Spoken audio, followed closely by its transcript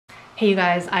Hey you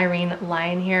guys, Irene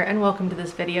Lyon here and welcome to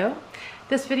this video.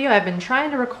 This video I've been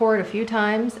trying to record a few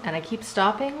times and I keep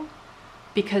stopping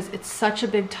because it's such a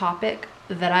big topic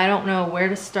that I don't know where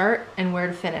to start and where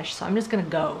to finish. So I'm just gonna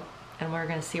go and we're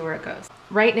gonna see where it goes.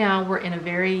 Right now we're in a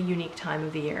very unique time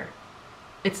of the year.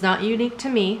 It's not unique to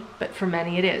me, but for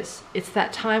many it is. It's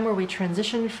that time where we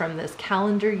transition from this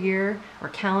calendar year or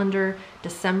calendar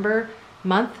December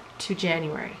month to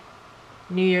January.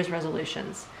 New Year's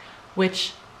resolutions,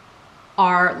 which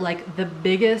are like the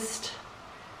biggest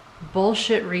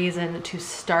bullshit reason to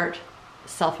start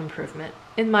self-improvement,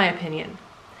 in my opinion.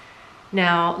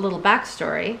 Now, little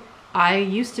backstory, I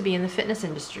used to be in the fitness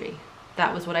industry.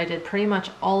 That was what I did pretty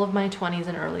much all of my 20s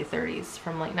and early 30s,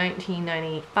 from like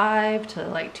 1995 to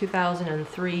like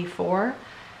 2003, 4.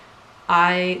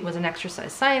 I was an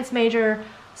exercise science major,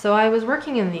 so I was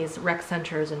working in these rec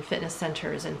centers and fitness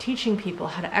centers and teaching people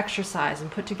how to exercise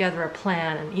and put together a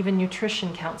plan and even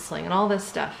nutrition counseling and all this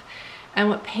stuff. And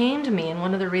what pained me, and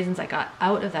one of the reasons I got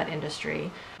out of that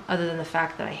industry, other than the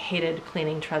fact that I hated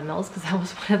cleaning treadmills because that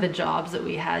was one of the jobs that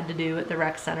we had to do at the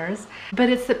rec centers, but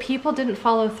it's that people didn't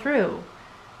follow through.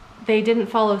 They didn't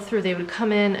follow through. They would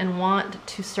come in and want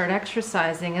to start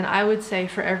exercising, and I would say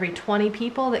for every 20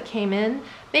 people that came in,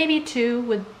 maybe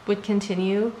 2 would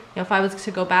continue. You know, if I was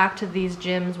to go back to these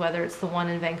gyms, whether it's the one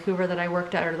in Vancouver that I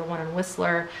worked at or the one in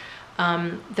Whistler,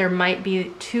 there might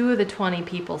be 2 of the 20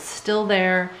 people still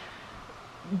there,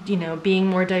 you know, being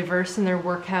more diverse in their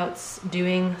workouts,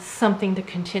 doing something to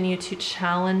continue to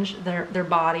challenge their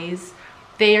bodies.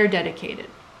 They are dedicated.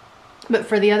 But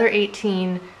for the other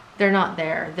 18, they're not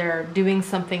there. They're doing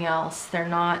something else. They're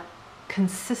not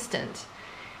consistent.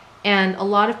 And a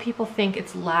lot of people think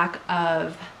it's lack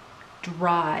of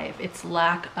drive. It's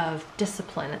lack of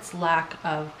discipline. It's lack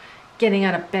of getting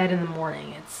out of bed in the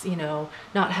morning. It's, you know,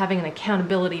 not having an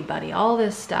accountability buddy, all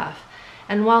this stuff.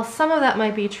 And while some of that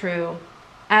might be true,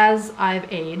 as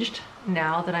I've aged,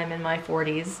 now that I'm in my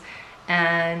 40s,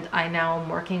 and I now am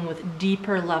working with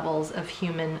deeper levels of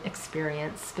human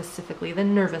experience, specifically the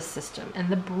nervous system and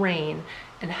the brain,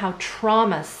 and how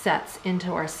trauma sets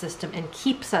into our system and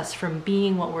keeps us from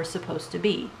being what we're supposed to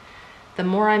be. The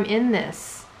more I'm in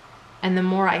this, and the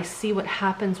more I see what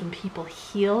happens when people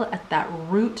heal at that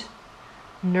root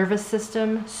nervous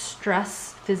system,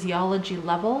 stress, physiology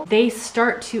level, they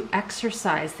start to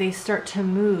exercise, they start to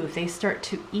move, they start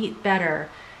to eat better.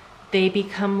 They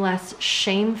become less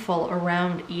shameful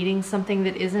around eating something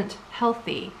that isn't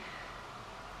healthy.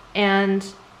 And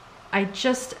I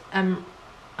just I'm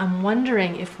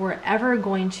wondering if we're ever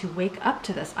going to wake up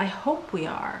to this. I hope we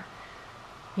are.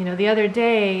 You know, the other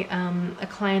day, a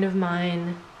client of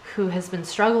mine who has been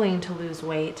struggling to lose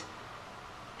weight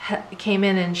came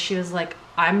in and she was like,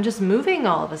 I'm just moving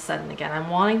all of a sudden again. I'm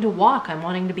wanting to walk. I'm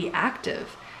wanting to be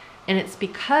active. And it's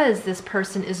because this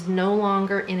person is no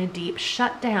longer in a deep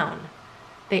shutdown.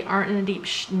 They aren't in a deep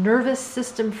nervous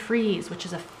system freeze, which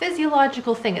is a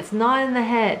physiological thing. It's not in the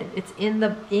head. It's in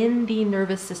the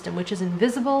nervous system, which is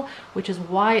invisible, which is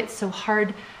why it's so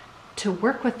hard to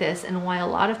work with this and why a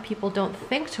lot of people don't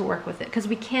think to work with it, because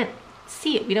we can't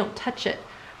see it. We don't touch it.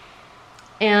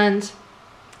 And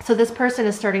so this person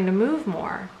is starting to move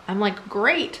more. I'm like,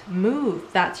 great,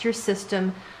 move. That's your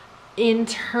system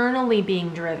internally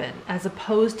being driven, as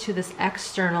opposed to this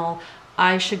external,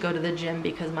 I should go to the gym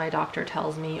because my doctor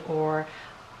tells me, or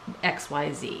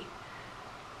XYZ.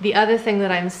 The other thing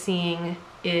that I'm seeing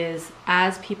is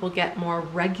as people get more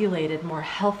regulated, more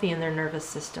healthy in their nervous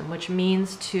system, which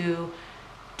means to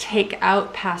take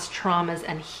out past traumas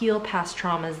and heal past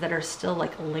traumas that are still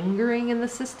like lingering in the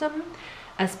system.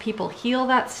 As people heal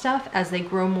that stuff, as they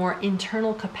grow more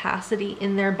internal capacity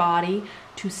in their body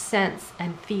to sense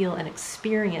and feel and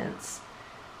experience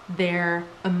their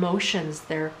emotions,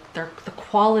 the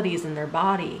qualities in their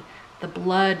body, the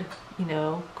blood, you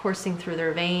know, coursing through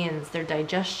their veins, their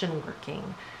digestion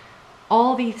working,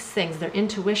 all these things, their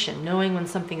intuition, knowing when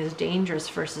something is dangerous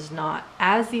versus not.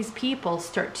 As these people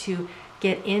start to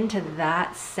get into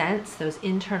that sense, those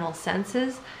internal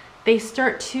senses, they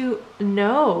start to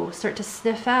know, start to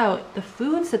sniff out the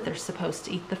foods that they're supposed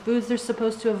to eat, the foods they're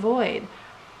supposed to avoid.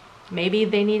 Maybe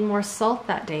they need more salt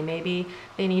that day. Maybe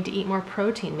they need to eat more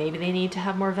protein. Maybe they need to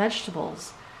have more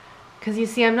vegetables. Because you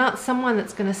see, I'm not someone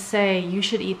that's going to say you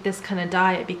should eat this kind of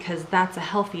diet because that's a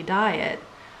healthy diet,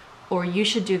 or you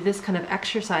should do this kind of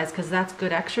exercise because that's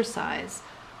good exercise.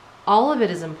 All of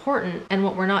it is important, and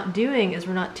what we're not doing is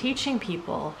we're not teaching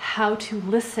people how to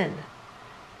listen.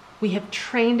 We have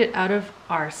trained it out of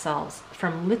ourselves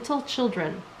from little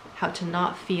children, how to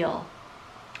not feel,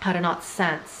 how to not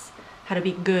sense, how to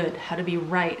be good, how to be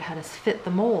right, how to fit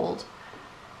the mold.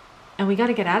 And we got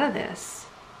to get out of this.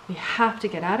 We have to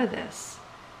get out of this.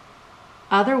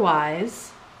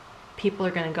 Otherwise, people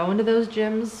are going to go into those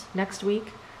gyms next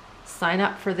week, sign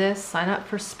up for this, sign up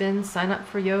for spin, sign up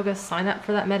for yoga, sign up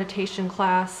for that meditation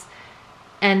class,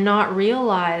 and not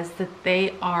realize that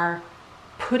they are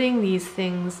putting these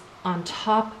things on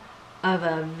top of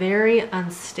a very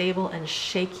unstable and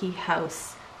shaky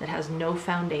house that has no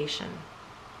foundation.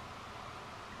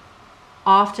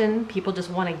 Often people just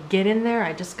want to get in there.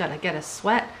 I just got to get a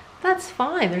sweat. That's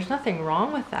fine. There's nothing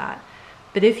wrong with that.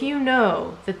 But if you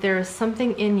know that there is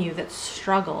something in you that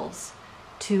struggles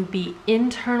to be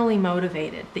internally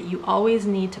motivated, that you always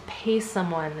need to pay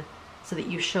someone so that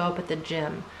you show up at the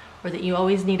gym, or that you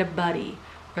always need a buddy,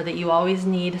 or that you always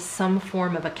need some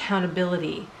form of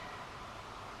accountability,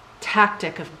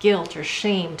 tactic of guilt or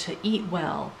shame to eat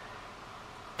well,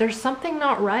 there's something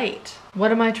not right.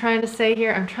 What am I trying to say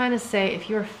here? I'm trying to say, if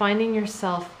you're finding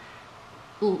yourself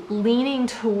leaning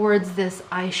towards this,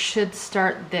 I should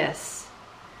start this,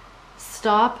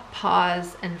 stop,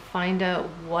 pause, and find out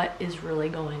what is really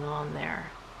going on there.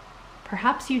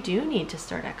 Perhaps you do need to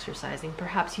start exercising.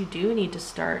 Perhaps you do need to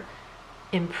start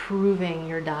improving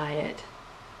your diet.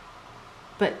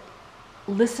 But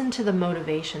listen to the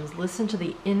motivations, listen to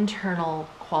the internal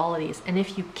qualities. And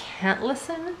if you can't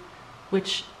listen,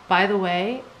 which, by the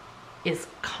way, is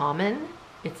common,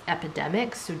 it's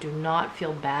epidemic, so do not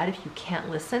feel bad if you can't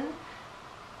listen.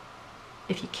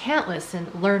 If you can't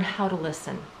listen, learn how to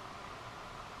listen.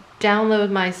 Download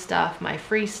my stuff, my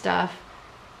free stuff.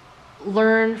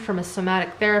 Learn from a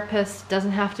somatic therapist.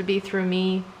 Doesn't have to be through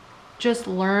me. Just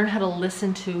learn how to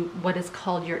listen to what is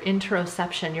called your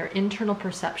interoception, your internal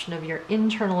perception of your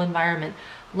internal environment.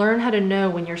 Learn how to know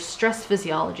when your stress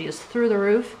physiology is through the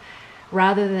roof,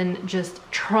 rather than just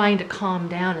trying to calm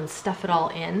down and stuff it all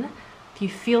in. If you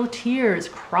feel tears,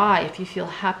 cry. If you feel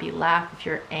happy, laugh. If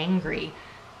you're angry,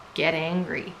 get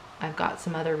angry. I've got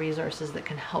some other resources that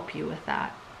can help you with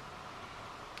that.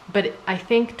 But I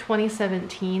think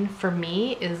 2017 for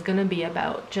me is going to be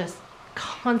about just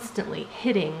constantly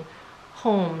hitting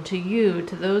home to you,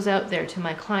 to those out there, to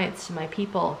my clients, to my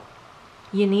people.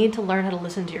 You need to learn how to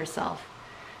listen to yourself.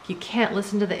 If you can't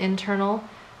listen to the internal,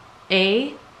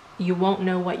 A, you won't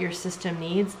know what your system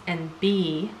needs, and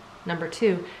B, number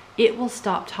two, it will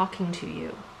stop talking to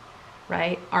you,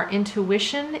 right? Our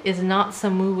intuition is not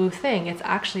some woo-woo thing. It's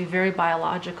actually very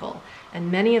biological.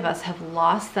 And many of us have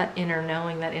lost that inner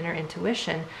knowing, that inner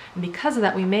intuition. And because of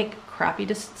that, we make crappy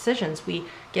decisions. We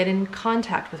get in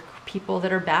contact with people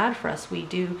that are bad for us. We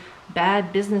do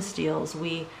bad business deals.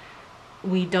 We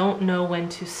don't know when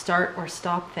to start or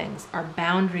stop things. Our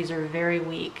boundaries are very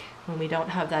weak when we don't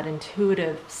have that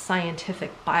intuitive,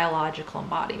 scientific, biological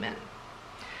embodiment.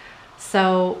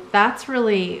 So that's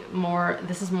really more,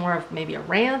 this is more of maybe a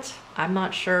rant, I'm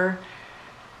not sure.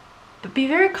 But be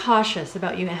very cautious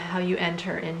about how you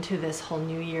enter into this whole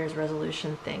New Year's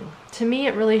resolution thing. To me,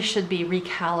 it really should be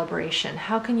recalibration.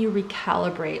 How can you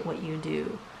recalibrate what you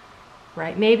do,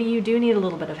 right? Maybe you do need a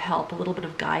little bit of help, a little bit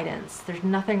of guidance. There's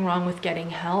nothing wrong with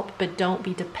getting help, but don't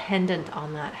be dependent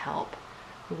on that help.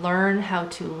 Learn how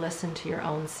to listen to your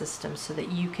own system so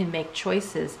that you can make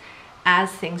choices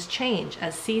as things change,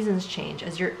 as seasons change,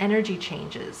 as your energy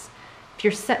changes. If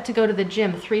you're set to go to the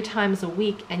gym 3 times a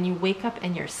week and you wake up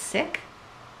and you're sick,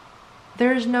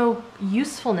 there's no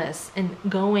usefulness in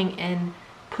going and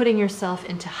putting yourself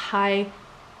into high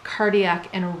cardiac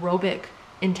and aerobic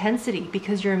intensity,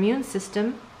 because your immune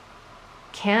system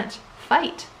can't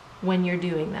fight when you're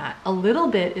doing that. A little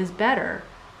bit is better,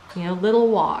 little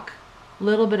walk,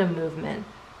 little bit of movement.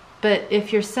 But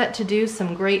if you're set to do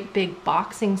some great big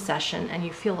boxing session and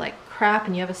you feel like crap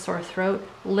and you have a sore throat,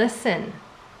 listen.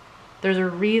 There's a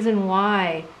reason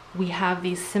why we have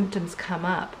these symptoms come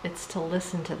up. It's to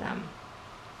listen to them.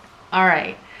 All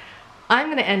right, I'm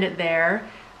going to end it there.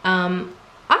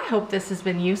 I hope this has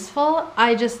been useful.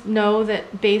 I just know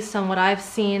that based on what I've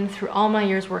seen through all my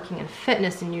years working in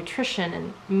fitness and nutrition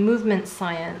and movement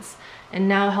science, and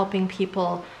now helping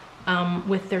people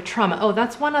with their trauma. Oh,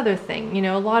 that's one other thing.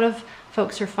 A lot of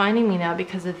folks are finding me now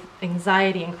because of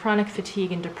anxiety and chronic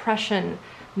fatigue and depression,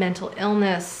 mental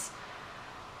illness,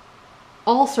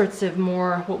 all sorts of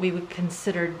more what we would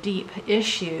consider deep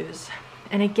issues.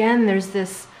 And again, there's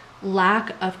this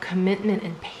lack of commitment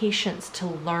and patience to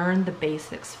learn the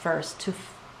basics first, to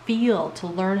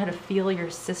learn how to feel your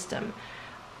system.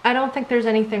 I don't think there's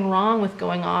anything wrong with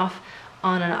going off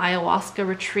on an ayahuasca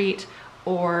retreat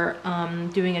or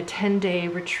doing a 10-day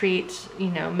retreat,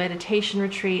 meditation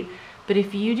retreat. But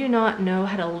if you do not know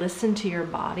how to listen to your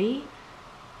body,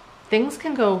 things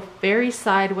can go very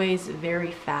sideways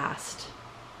very fast.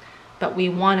 but we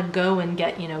want to go and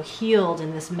get, you know, healed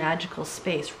in this magical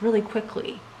space really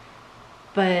quickly.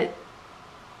 But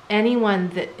anyone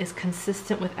that is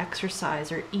consistent with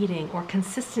exercise or eating, or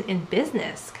consistent in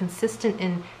business, consistent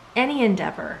in any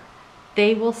endeavor,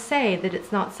 they will say that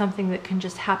it's not something that can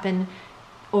just happen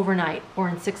overnight or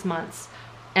in 6 months.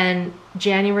 And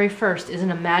January 1st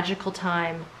isn't a magical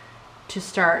time to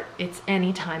start. It's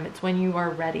any time. It's when you are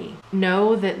ready.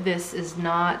 Know that this is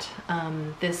not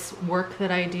this work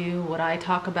that I do, what I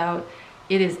talk about.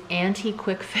 It is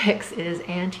anti-quick fix. It is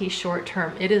anti-short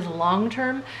term. It is long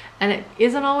term, and it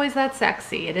isn't always that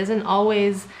sexy. It isn't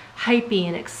always hypey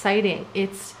and exciting.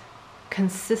 It's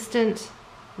consistent,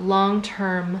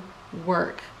 long-term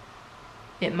work.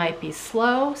 It might be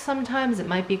slow sometimes, it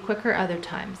might be quicker other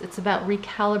times. It's about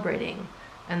recalibrating.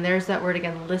 And there's that word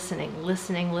again, listening,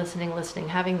 listening, listening, listening,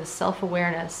 having the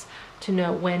self-awareness to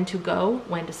know when to go,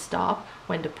 when to stop,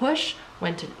 when to push,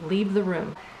 when to leave the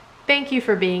room. Thank you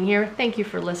for being here. Thank you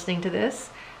for listening to this.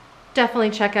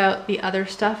 Definitely check out the other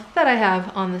stuff that I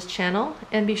have on this channel,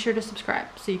 and be sure to subscribe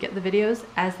so you get the videos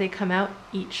as they come out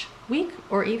each week,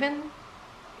 or even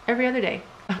every other day.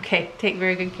 Okay, take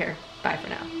very good care. Bye for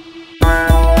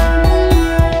now.